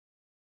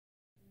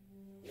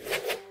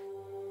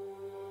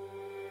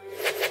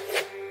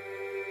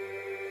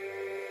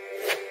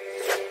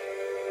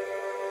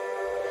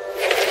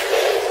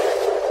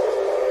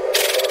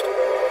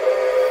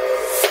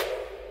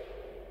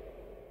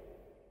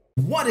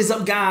What is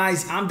up,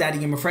 guys? I'm Daddy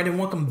Gamer Fred and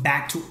welcome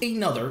back to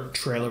another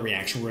trailer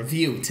reaction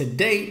review.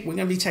 Today we're going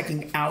to be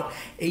checking out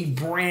a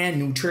brand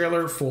new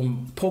trailer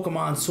from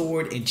Pokemon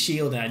Sword and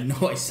Shield. And I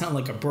know I sound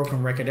like a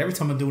broken record every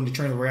time I'm doing the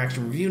trailer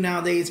reaction review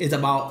nowadays. It's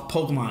about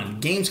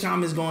Pokemon.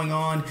 Gamescom is going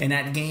on, and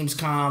at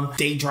Gamescom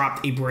they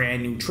dropped a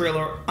brand new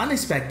trailer.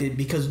 Unexpected,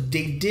 because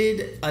they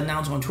did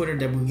announce on Twitter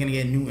that we were going to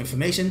get new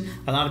information.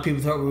 A lot of people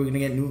thought we were going to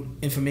get new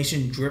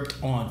information dripped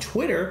on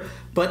Twitter,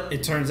 but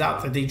it turns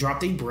out that they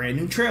dropped a brand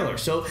new trailer.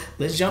 So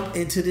let's jump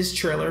into this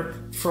trailer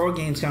for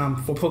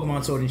Gamescom for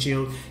Pokemon Sword and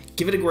Shield.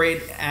 Give it a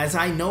grade. As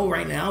I know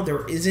right now,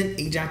 there isn't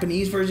a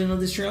Japanese version of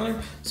this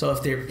trailer. So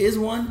if there is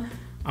one,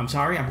 I'm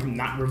sorry, I'm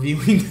not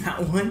reviewing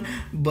that one,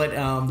 but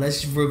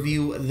let's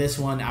review this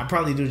one. I'll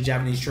probably do the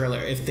Japanese trailer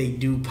if they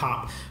do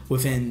pop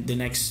within the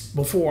next,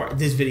 before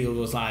this video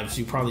goes live, so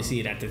you probably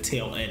see it at the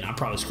tail end. I'll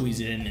probably squeeze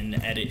it in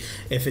the edit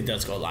if it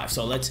does go live.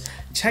 So let's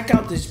check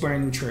out this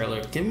brand new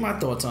trailer, give me my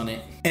thoughts on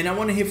it, and I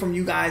want to hear from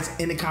you guys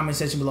in the comment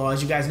section below.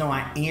 As you guys know,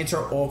 I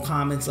answer all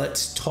comments.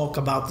 Let's talk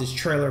about this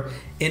trailer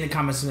in the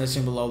comment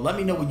section below. Let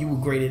me know what you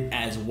would grade it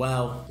as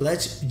well.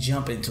 Let's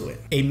jump into it.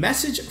 A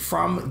message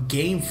from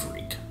Game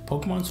Freak.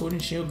 Pokemon Sword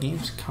and Shield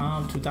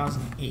Gamescom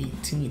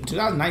 2019.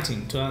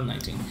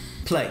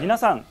 Play. 皆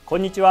さん、こ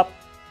んにちは。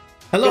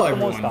Hello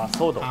everyone.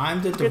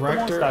 I'm the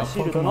director of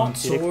Pokemon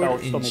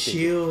Sword and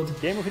Shield.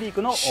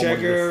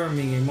 Shigeru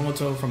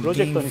Miyamoto from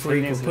Game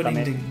Freak. We're putting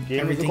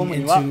everything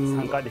into.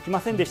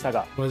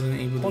 Wasn't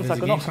able to visit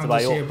Gamescom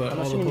this year, but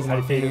all the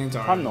Pokemon fans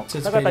are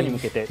anticipating.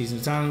 He's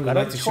in town. We'd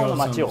like to show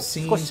some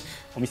scenes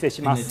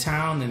in the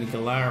town in the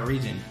Galar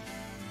region.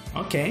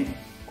 Okay.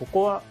 こ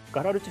こは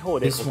ガラル地方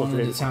で訪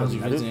れることに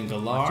なる街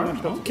の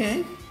一つ。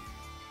 Okay.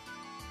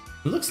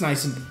 It looks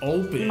nice and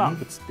open,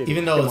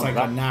 even though it's like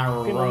a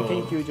narrow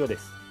road.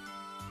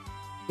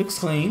 Looks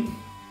clean.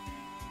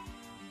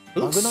 It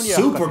looks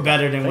super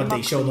better than what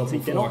they showed up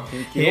before.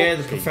 Here,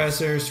 the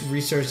professors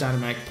researched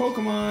automatic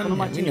Pokemon.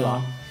 And, you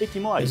know,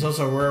 there's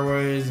also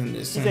railways and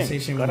this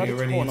sensation when you're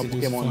ready to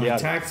introduce a flying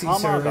taxi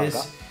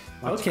service.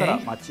 Okay.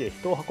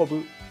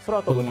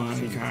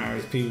 Pokemon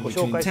cars, people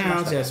between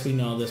towns. Yes, we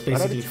know this.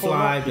 Basically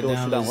fly, but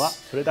now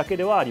there's...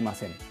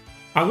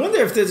 I wonder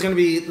if there's going to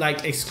be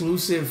like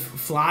exclusive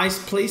fly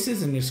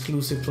places and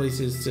exclusive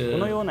places to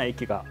take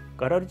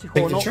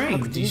the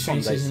train. These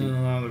train stations are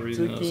another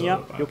reason.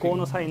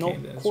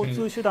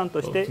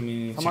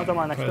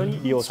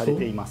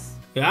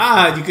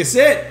 Ah, you can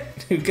sit.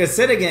 You can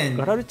sit again.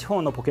 ガラル地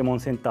方のポケモン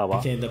センター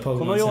は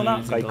このよう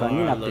な外観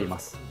になっていま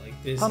す。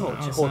他の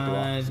地方と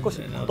は少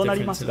し異な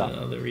りますが、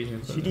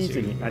シリー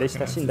ズに慣れ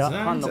親しんだフ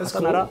ァンの方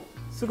なら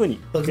すぐ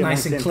にポケモン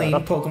センター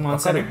だと分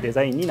かるデ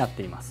ザインになっ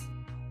ています。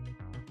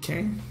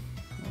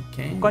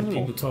他に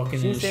も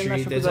新鮮な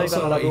食材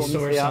が並ぶお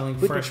店や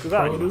ブティック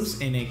があります。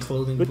ブティ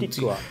ッ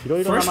クはいろ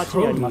いろな街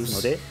にあります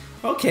ので、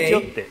立ち寄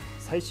って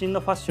最新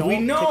のファッションをチ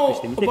ェック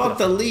してみてくだ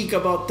さい。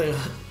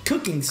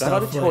ガラ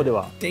ル地方で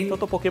は人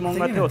とポケモン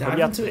が手を取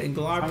り合って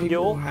産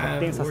業を発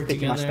展させて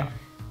きました。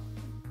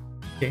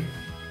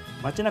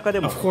街中で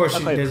も仲良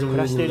く暮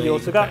らしている様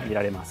子が見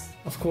られます。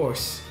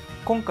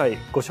今回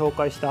ご紹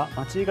介した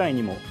街以外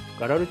にも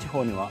ガラル地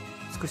方には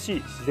美し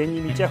い自然に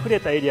満ち溢れ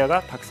たエリア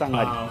がたくさん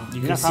あり、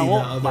皆さん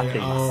を待って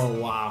い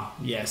ま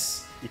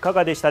す。いか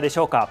がでしたでし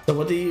ょうか。本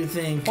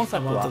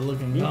作は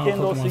任天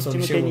堂スイッチ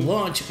向けに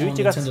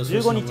11月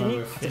15日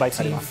に発売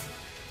されます。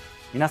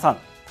皆さん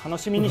楽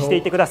しみにして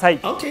いてください。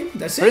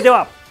それで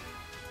は。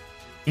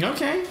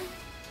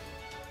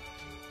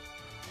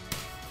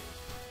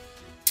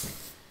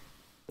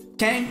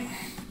Okay,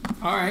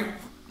 all right.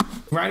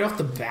 Right off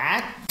the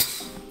bat,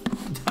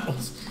 that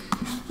was,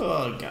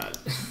 oh god.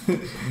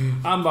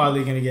 I'm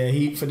probably gonna get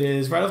heat for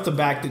this. Right off the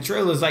back, the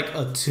trailer is like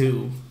a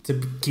 2, to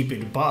keep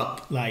it a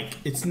buck. Like,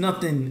 it's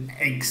nothing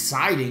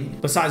exciting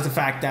besides the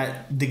fact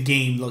that the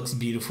game looks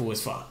beautiful as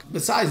fuck.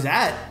 Besides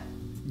that,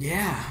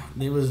 yeah,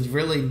 there was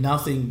really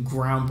nothing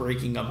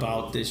groundbreaking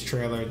about this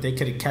trailer. They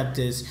could have kept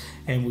this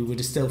and we would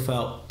have still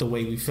felt the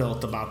way we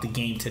felt about the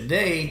game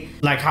today,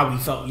 like how we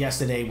felt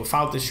yesterday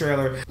without this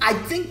trailer. I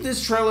think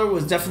this trailer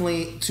was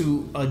definitely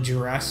to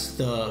address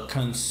the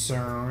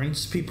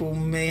concerns people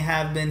may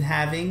have been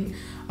having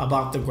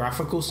about the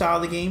graphical style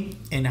of the game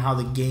and how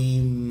the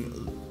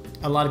game,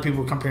 a lot of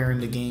people were comparing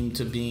the game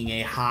to being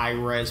a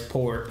high-res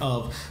port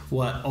of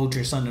what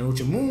Ultra Sun and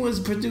Ultra Moon was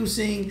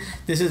producing.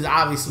 This is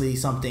obviously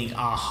something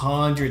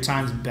 100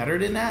 times better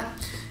than that,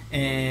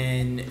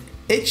 and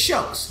it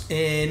shows.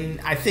 And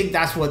I think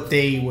that's what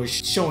they were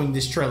showing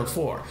this trailer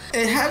for.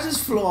 It has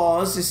its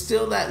flaws. It's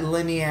still that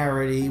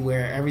linearity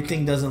where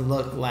everything doesn't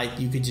look like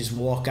you could just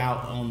walk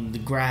out on the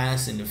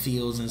grass and the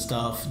fields and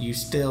stuff. You're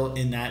still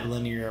in that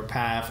linear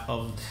path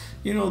of,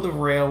 you know, the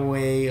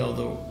railway or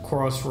the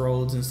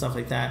crossroads and stuff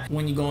like that.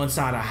 When you go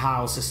inside a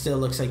house, it still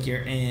looks like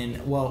you're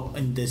in, well,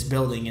 in this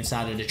building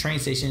inside of the train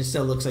station, it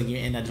still looks like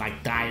you're in a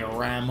like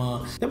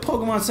diorama. The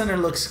Pokemon Center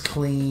looks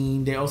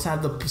clean. They also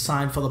have the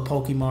sign for the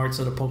Pokemart,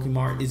 so the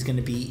Pokemart is going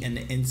to be in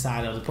the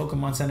inside of the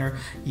Pokemon Center.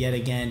 Yet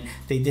again,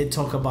 they did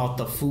talk about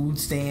the food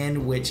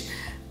stand, which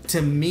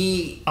to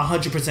me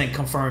 100%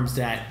 confirms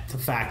that the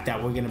fact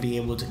that we're going to be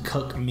able to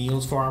cook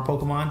meals for our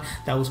Pokemon.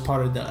 That was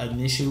part of the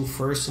initial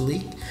first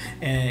leak,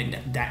 and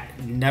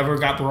that never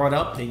got brought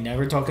up. They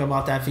never talked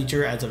about that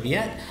feature as of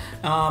yet.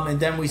 And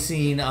then we've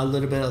seen a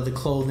little bit of the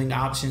clothing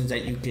options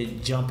that you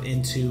could jump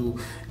into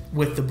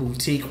with the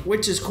boutique,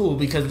 which is cool,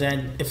 because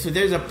then if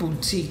there's a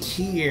boutique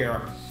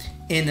here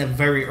in a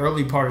very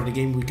early part of the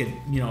game, we could,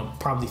 you know,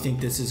 probably think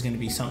this is going to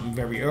be something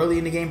very early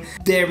in the game.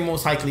 They're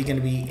most likely going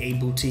to be a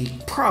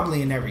boutique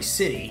probably in every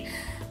city.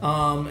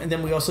 And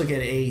then we also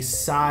get a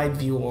side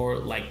view, or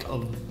like a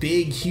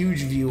big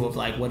huge view of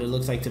like what it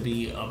looks like to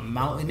be a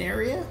mountain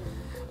area.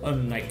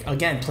 Like,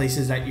 again,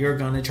 places that you're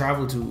gonna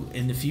travel to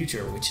in the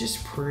future, which is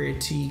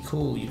pretty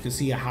cool. You can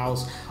see a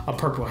house, a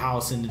purple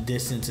house in the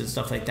distance and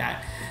stuff like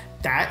that.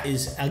 That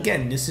is,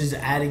 again, this is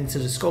adding to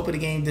the scope of the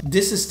game.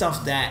 This is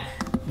stuff that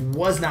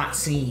was not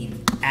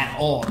seen at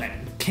all, that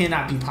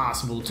cannot be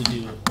possible to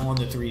do on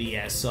the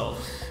 3DS. So,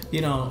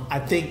 you know, I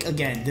think,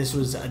 again, this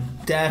was a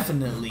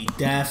definitely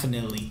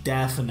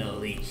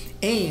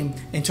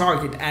aimed and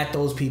targeted at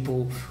those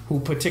people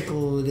who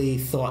particularly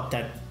thought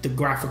that the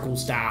graphical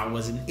style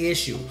was an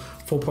issue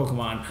for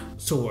Pokemon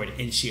Sword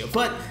and Shield.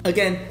 But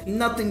again,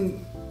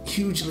 nothing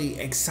hugely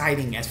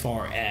exciting as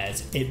far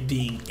as it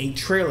being a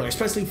trailer,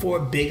 especially for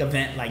a big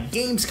event like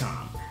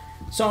Gamescom.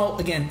 So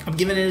again, I'm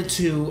giving it a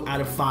 2 out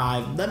of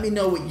 5. Let me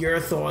know what your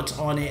thoughts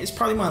on it. It's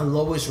probably my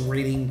lowest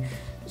rating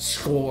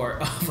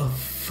score of a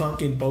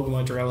fucking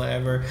Pokemon trailer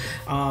ever.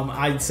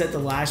 I said the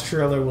last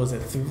trailer was a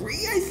 3,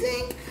 I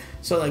think.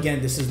 So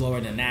again, this is lower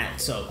than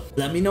that. So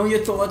let me know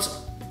your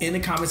thoughts in the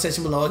comment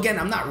section below. Again,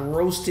 I'm not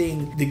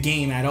roasting the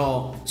game at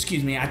all.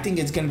 Excuse me. I think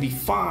it's gonna be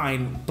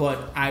fine,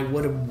 but I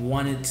would have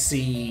wanted to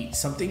see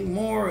something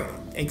more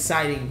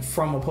exciting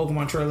from a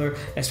Pokemon trailer,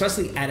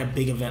 especially at a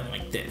big event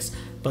like this.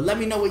 But let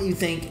me know what you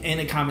think in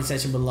the comment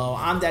section below.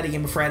 I'm Daddy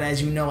Gamer Fred.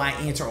 As you know, I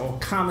answer all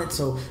comments,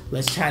 so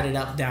let's chat it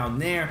up down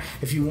there.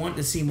 If you want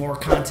to see more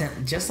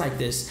content just like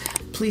this,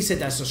 please hit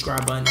that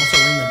subscribe button. Also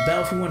ring the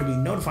bell if you want to be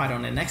notified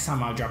on the next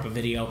time I drop a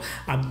video.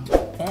 I'm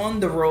on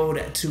the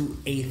road to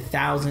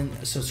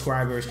 1,000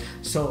 subscribers,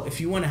 so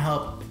if you want to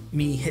help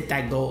me hit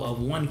that goal of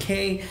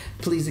 1K,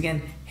 please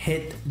again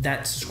hit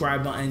that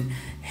subscribe button,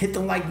 hit the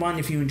like button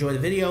if you enjoy the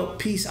video.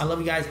 Peace, I love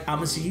you guys. I'm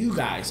gonna see you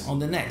guys on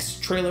the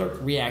next trailer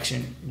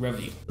reaction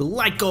review.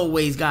 Like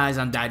always, guys,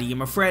 I'm Daddy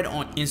Gamer Fred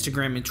on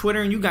Instagram and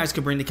Twitter, and you guys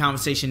can bring the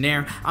conversation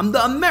there. I'm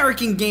the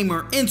American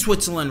gamer in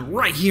Switzerland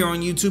right here on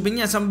YouTube, and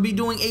yes, I'm gonna be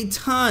doing a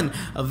ton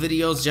of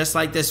videos just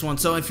like this one.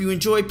 So if you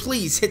enjoy,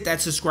 please hit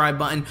that subscribe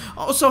button.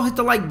 Also hit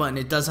the like button.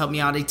 It does help me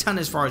out a ton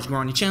as far as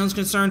growing the channel is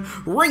concerned.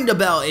 Ring the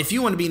bell if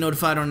you want to be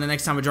notified on the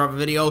next time I drop a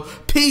video.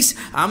 Peace.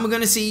 I'm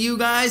gonna see you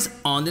guys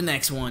on the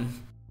next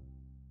one.